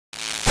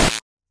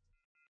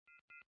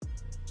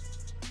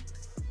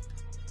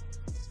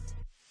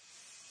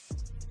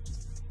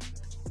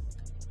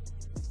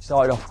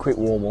started off a quick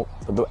warm-up,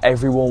 but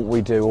every warm-up we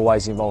do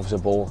always involves a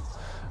ball.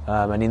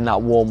 And in that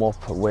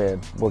warm-up, we're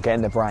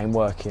getting the brain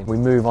working. We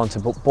move on to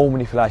ball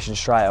manipulation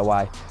straight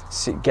away,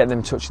 get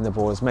them touching the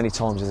ball as many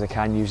times as they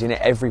can, using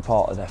every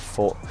part of their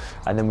foot,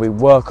 and then we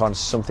work on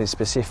something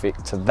specific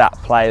to that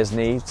player's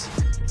needs.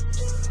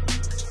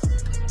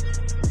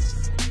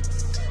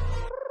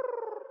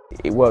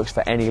 It works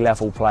for any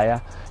level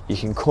player. You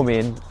can come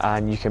in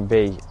and you can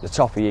be the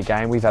top of your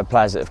game. We've had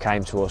players that have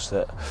came to us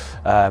that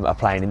are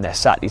playing in their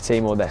Saturday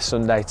team or their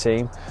Sunday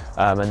team,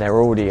 and they're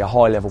already a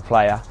high level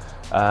player.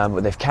 But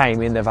they've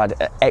came in, they've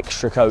had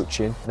extra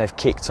coaching, they've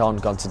kicked on,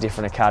 gone to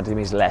different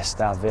academies,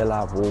 Leicester,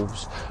 Villa,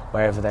 Wolves,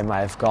 wherever they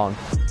may have gone.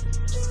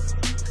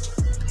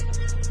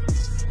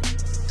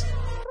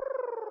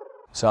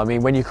 So I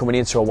mean, when you're coming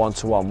into a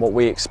one-to-one, what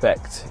we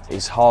expect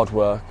is hard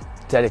work,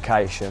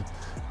 dedication,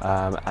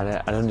 and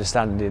an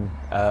understanding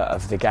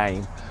of the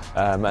game,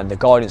 and the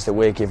guidance that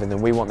we're giving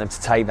them. We want them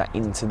to take that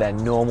into their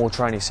normal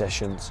training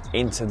sessions,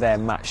 into their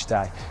match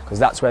day, because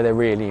that's where they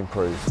really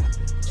improve.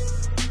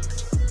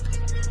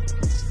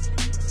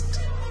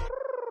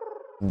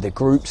 The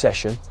group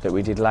session that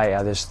we did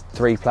later, there's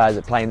 3 players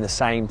that play in the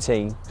same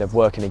team. They're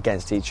working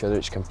against each other,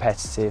 it's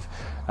competitive.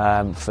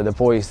 For the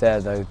boys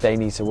there though, they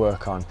need to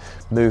work on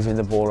moving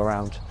the ball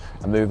around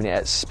and moving it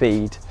at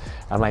speed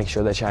and make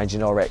sure they're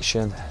changing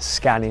direction,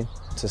 scanning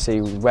to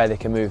see where they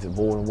can move the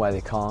ball and where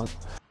they can't.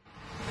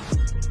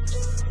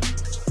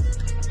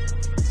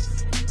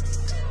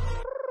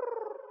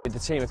 With the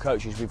team of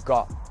coaches we've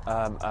got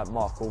at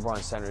Marc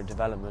Albrighton Centre of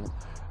Development,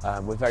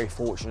 we're very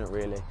fortunate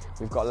really.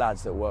 We've got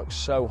lads that work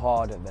so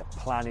hard at their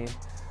planning,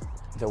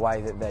 the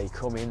way that they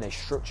come in, they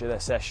structure their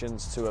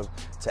sessions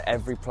to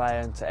every player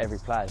and to every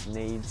player's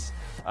needs,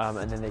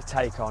 and then they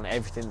take on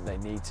everything that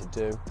they need to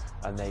do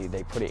and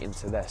they put it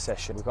into their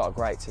session. We've got a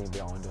great team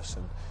behind us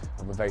and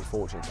we're very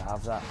fortunate to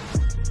have that.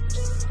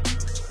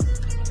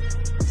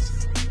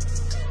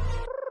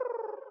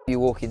 You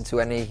walk into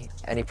any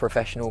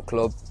professional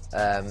club,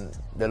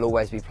 there'll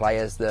always be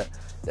players that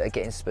are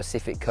getting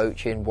specific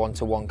coaching,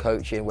 one-to-one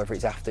coaching, whether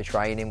it's after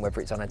training,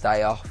 whether it's on a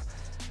day off.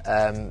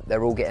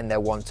 They're all getting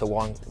their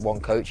one-to-one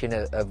coaching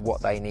of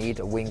what they need.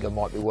 A winger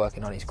might be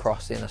working on his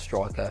crossing, a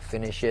striker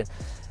finishing,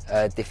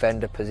 a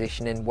defender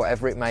positioning,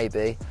 whatever it may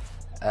be.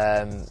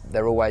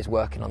 They're always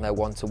working on their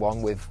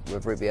one-to-one with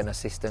whether it be an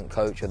assistant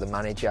coach or the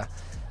manager.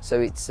 So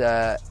it's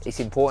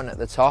important at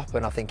the top,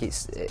 and I think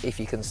if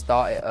you can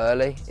start it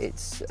early,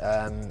 it's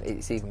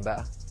even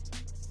better.